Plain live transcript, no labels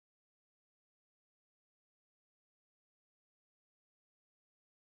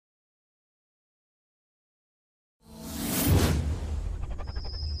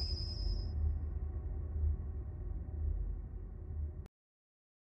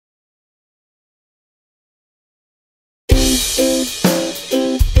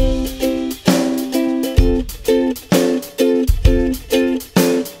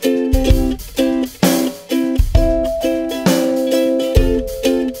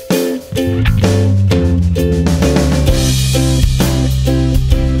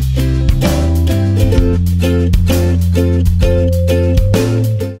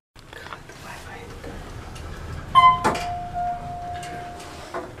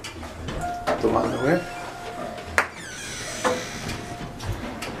the underwear.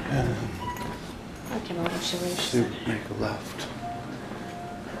 And soup, make a left.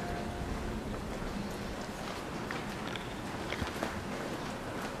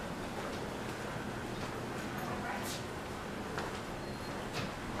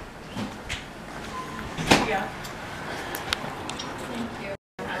 Yeah. Thank you.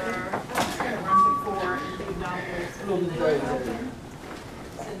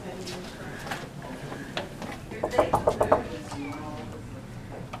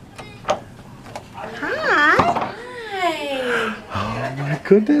 Hi. Oh my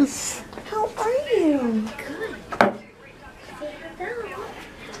goodness. How are you? Good. Say hello.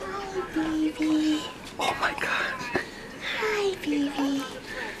 Hi, baby. Oh my gosh. Hi, baby.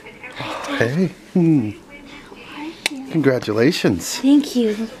 Oh, hey. Congratulations. Thank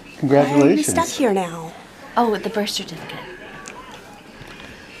you. Congratulations. I'm stuck here now. Oh, the birth certificate.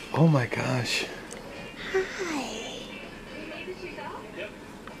 Oh my gosh. Hi.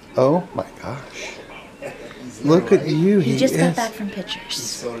 Oh my gosh. Look at you. He just got back from pictures. He's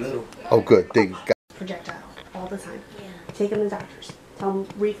so little. Oh good. They got Projectile all the time. Yeah. Take them to doctors. Tell them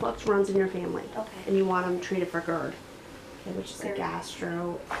reflux runs in your family. Okay. And you want them treated for GERD, okay, which is a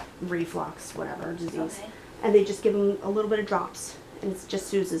gastro reflux, whatever disease. Okay. And they just give them a little bit of drops, and it just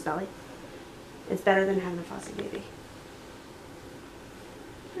soothes his belly. It's better than having a fussy baby.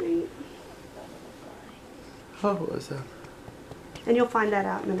 Right. Oh, what was that? And you'll find that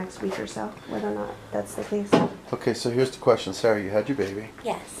out in the next week or so, whether or not that's the case. Okay, so here's the question. Sarah, you had your baby.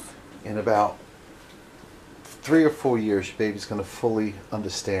 Yes. In about 3 or 4 years, your baby's going to fully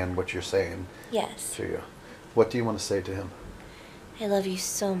understand what you're saying Yes. to you. What do you want to say to him? I love you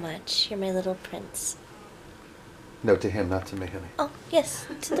so much. You're my little prince. No, to him, not to me, honey. Oh, yes.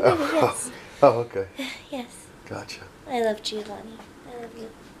 To the baby, yes. Oh, okay. Yes. Gotcha. I love Giovanni. I love you.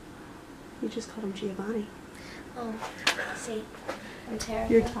 You just called him Giovanni. Oh, see, I'm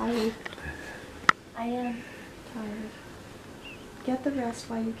terrible. You're tired. I am. Tired. Get the rest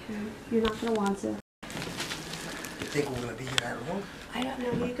while you can. You're not going to want to. You think we're gonna be here that long? I don't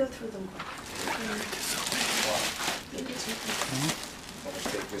know. You go through them. You can take them. I'll just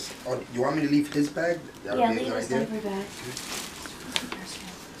take this. Oh, you want me to leave his bag? That would Yeah, be a leave good this idea. diaper bag.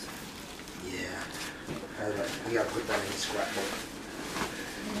 Yeah. Alright, we gotta put that in the scrapbook.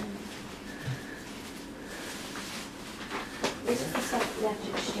 This is the stuff we have to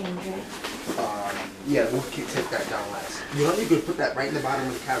exchange, right? Yeah, we'll take that down last. You know, you could put that right in the bottom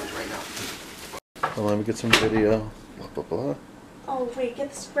of the carriage right now. Well, let me get some video. Blah, blah, blah. Oh, wait. Get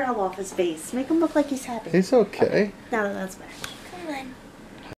the sprout off his face. Make him look like he's happy. He's okay. Now that that's back.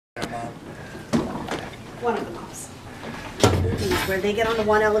 Come on. One of the moms. Where they get on the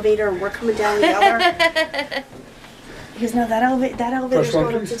one elevator and we're coming down the other. Because no, that elevator's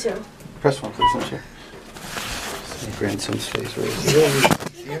going up to 2. Press one, please, don't you? My grandson's face right.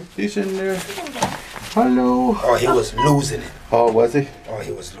 He's in there. Hello. Oh, he was losing it. Oh, was he? Oh,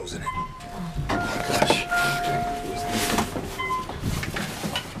 he was losing it. Oh my gosh.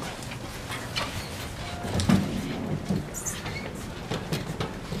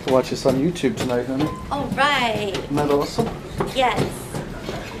 Watch this on YouTube tonight, honey. All right. Isn't that awesome? Yes.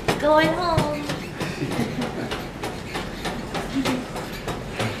 Going home.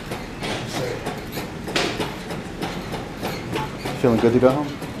 Feeling good to go home?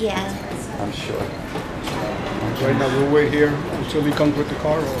 Yeah. I'm sure. Right now we'll wait here until he comes with the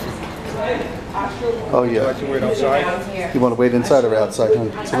car, or Oh would you like yeah. to wait outside? You want to wait inside or outside,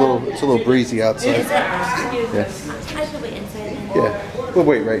 honey? It's a little breezy outside. Is it? Yeah. I could wait inside then. Yeah. We'll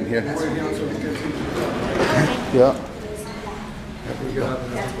wait right in here. Yeah.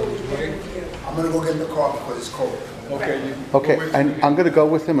 I'm gonna go get in the car because it's cold. Okay. Okay, and I'm gonna go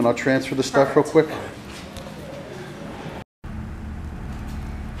with him and I'll transfer the stuff real quick.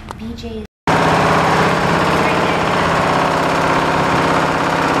 BJ.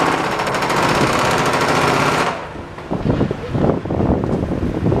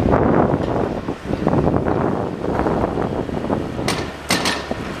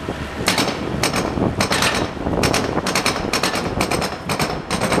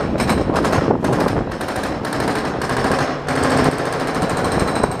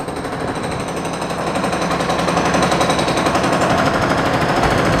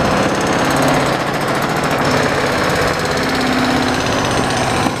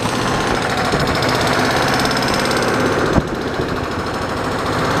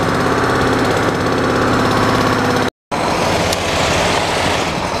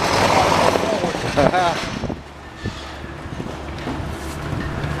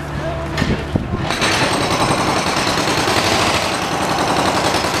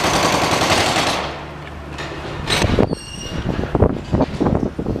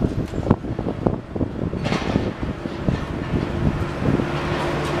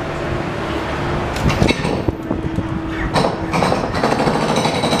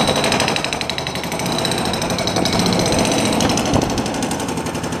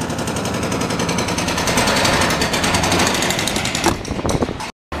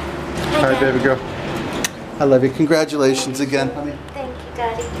 baby girl. I love you. Congratulations again, honey. Thank you,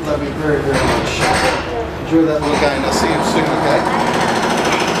 Daddy. Love you very, very much. Enjoy that little guy, and I'll see you soon, okay?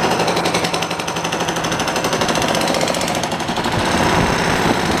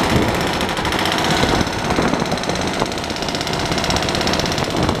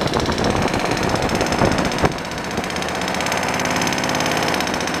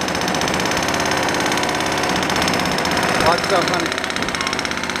 Watch yourself, honey.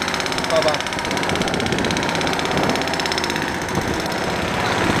 Bye-bye.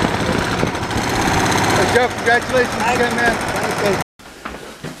 Hey, Joe, congratulations again, man.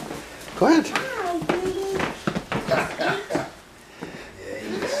 Go ahead.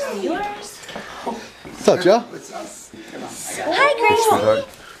 What's up, Joe? Hi, Gracie.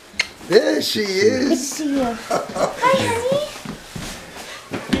 There she is. See you. Hi,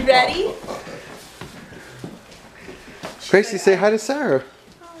 honey. You ready? Gracie, say hi to Sarah.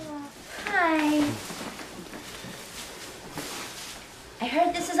 Hi. I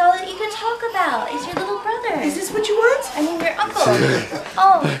heard this is all that you can talk about. Is your little brother? Is this what you want? I mean, your uncle.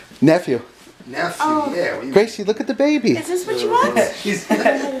 Oh. Nephew. Nephew, Oh. yeah. What you Gracie, look at the baby. Is this what you want? He's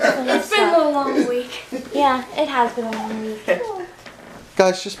It's been a little long week. Yeah, it has been a long week.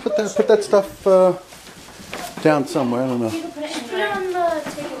 Guys, just put that stuff down somewhere. I don't know. Put it on the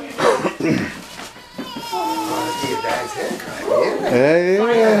table. your dad's haircut. Yeah. Hey,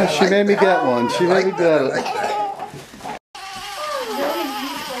 yeah, she made me get one. She made me get it.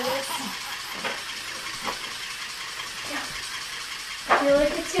 I feel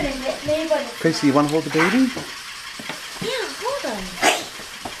like it's gonna hit me, but Gracie, you want to hold the baby? yeah, hold on.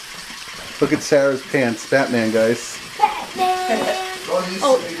 Look at Sarah's pants. Batman, guys. Batman.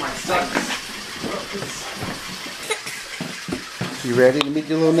 Oh, my son. You ready to meet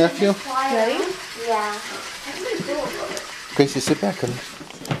your little nephew? Ready? Yeah. Gracie, sit back, honey.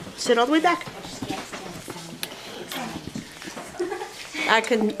 Sit all the way back. I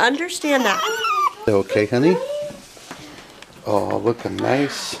can understand that. Okay, honey? Oh, looking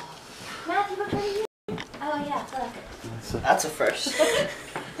nice. Matthew, what are you? Oh yeah, look. That's a first.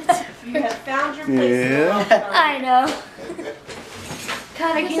 You have found your place. Yeah. I know.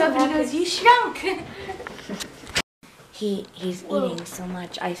 Connor came up and he goes, "You shrunk." He's eating so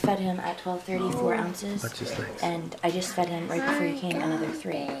much. I fed him at 12:30 4 ounces, and I just fed him right before he came another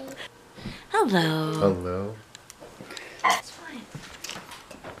 3. Hello. Hello. It's fine.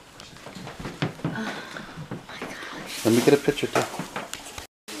 Oh my gosh. Let me get a picture, too.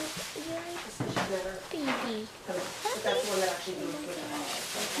 Baby.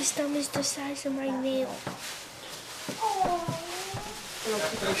 His thumb is the size of my nail.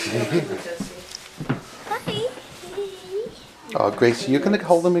 Hi. Oh, Gracie, you're going to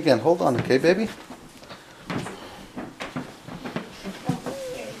hold him again. Hold on, okay, baby?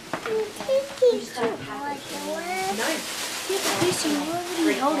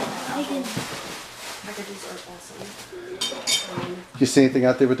 You see anything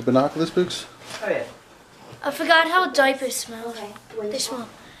out there with the binoculars, Books? Oh yeah. I forgot how diapers smell. They smell.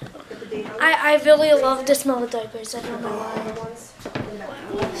 I really love the smell of diapers. I don't know why.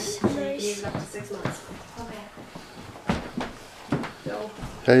 Nice.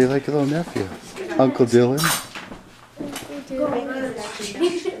 How do you like your little nephew? Uncle Dylan?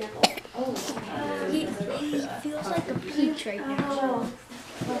 He feels like a peach right now.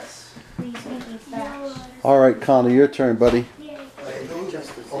 All right, Connor, your turn, buddy.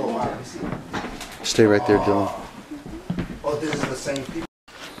 Stay right there, Dylan. Oh, this is the same people.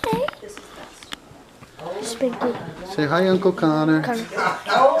 Sprinkle. Say hi, Uncle Connor.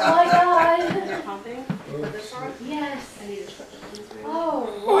 Oh my god. Yes. Oh,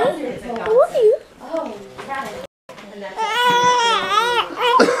 wonderful. Who are you? Oh, got it.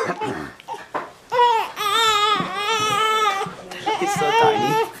 He's so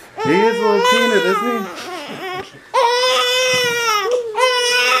tiny. He is a little peanut, isn't he?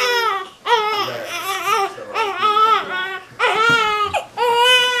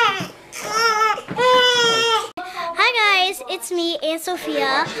 It's me, Aunt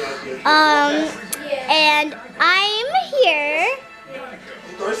Sophia, and I'm here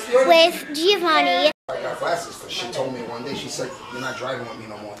with Giovanni. I got glasses because she told me one day, she said, "You're not driving with me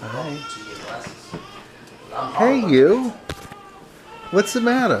no more." Until you get glasses. Hey, you. What's the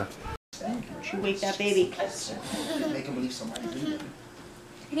matter? You wake that baby. Make him believe somebody did it.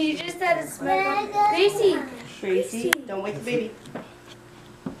 He just had a smirk on Gracie. Gracie, don't wake the baby.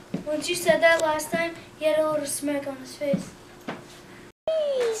 Once you said that last time, he had a little smirk on his face.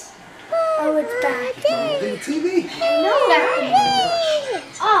 Oh, it's back. The TV. No.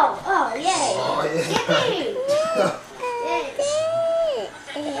 Oh, yay. Oh, yeah.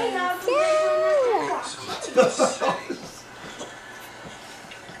 Yay.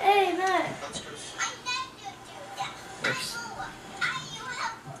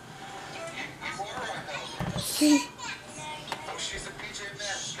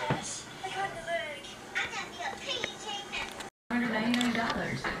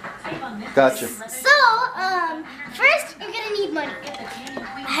 Gotcha. So, first you're gonna need money.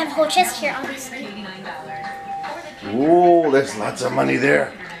 I have a whole chest here, obviously. Ooh, there's lots of money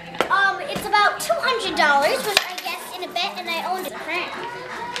there. It's about $200, which I guess in a bet, and I owned a friend.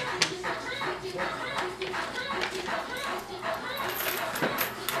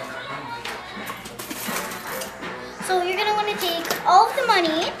 So you're gonna want to take all of the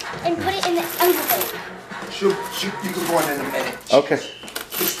money and put it in the envelope. Shoot, you can go in a minute. Okay.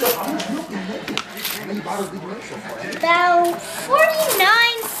 It's still, how much milk are you making? How many bottles did you make so far? About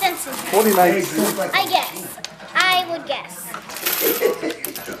 49 cents. 49. I guess. I would guess.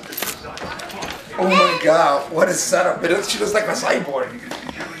 Oh my God, what a setup. She looks like a sideboard.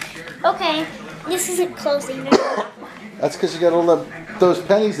 Okay, this isn't closing. That's because you got all those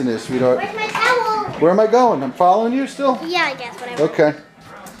pennies in there, sweetheart. Where's my towel? Where am I going? I'm following you still? Yeah, I guess, whatever. Okay.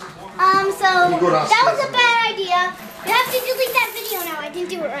 So that was a bad idea. You have to delete that video now. I didn't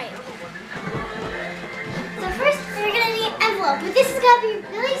do it right. So first, we're gonna need an envelope, but this is gonna be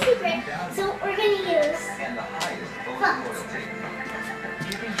really secret. So we're gonna use phones.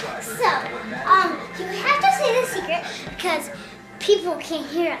 So, you have to say the secret because people can't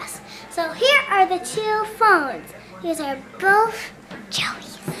hear us. So here are the two phones. These are both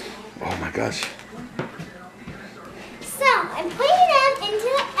Joey's. Oh my gosh. So I'm putting them into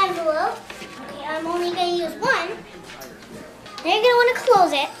the envelope. Okay, I'm only gonna use one. Then you're gonna want to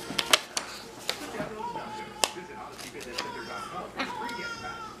close it.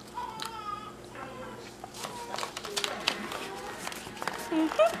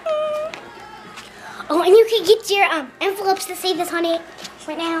 Oh, and you can get your envelopes that say this on it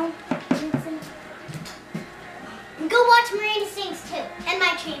right now. And go watch Miranda Sings too, and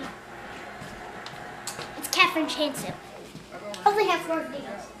my channel. It's Catherine Chansu. I only have 4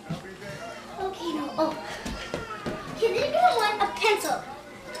 videos. Okay, no. Oh. Okay, then you're gonna want a pencil,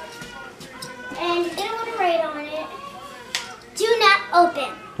 and you're gonna want to write on it. Do not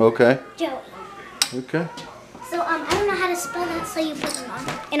open. Okay. Joey. Okay. So I don't know how to spell that, so you put them on,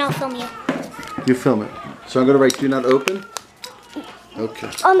 and I'll film you. You film it. So I'm going to write do not open?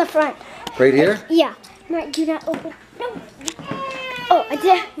 Okay. On the front. Right here? Yeah. Right, do not open. No. Oh, I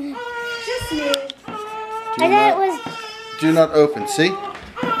did. Just me. I thought it was. Do not open. See?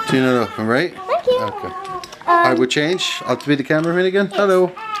 Do not open, right? Thank you. Okay. All right, we'll change. I'll be the cameraman again. Yes.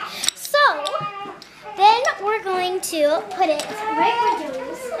 Hello. So, then we're going to put it right where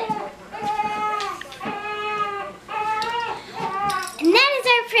Joey's sitting. And that is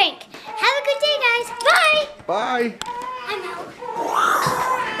our prank. Have a good day, guys. Bye. Bye. I'm out.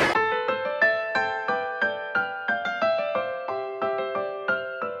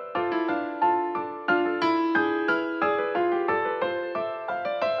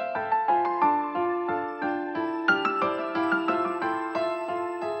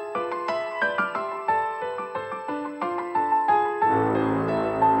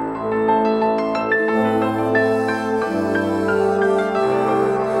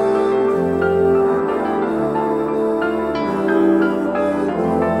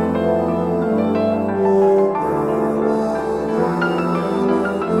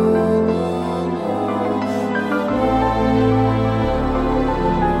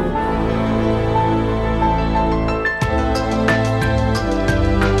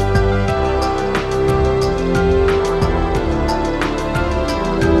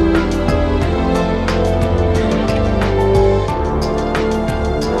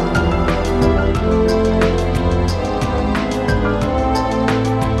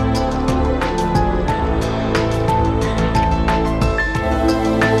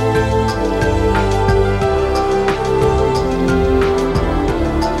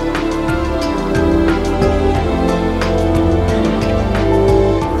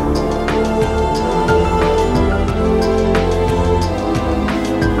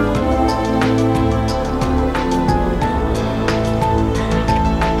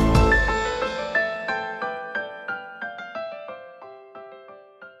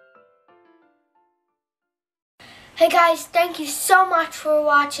 Hey guys, thank you so much for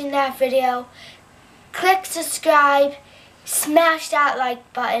watching that video. Click subscribe, smash that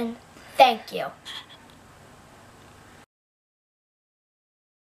like button. Thank you.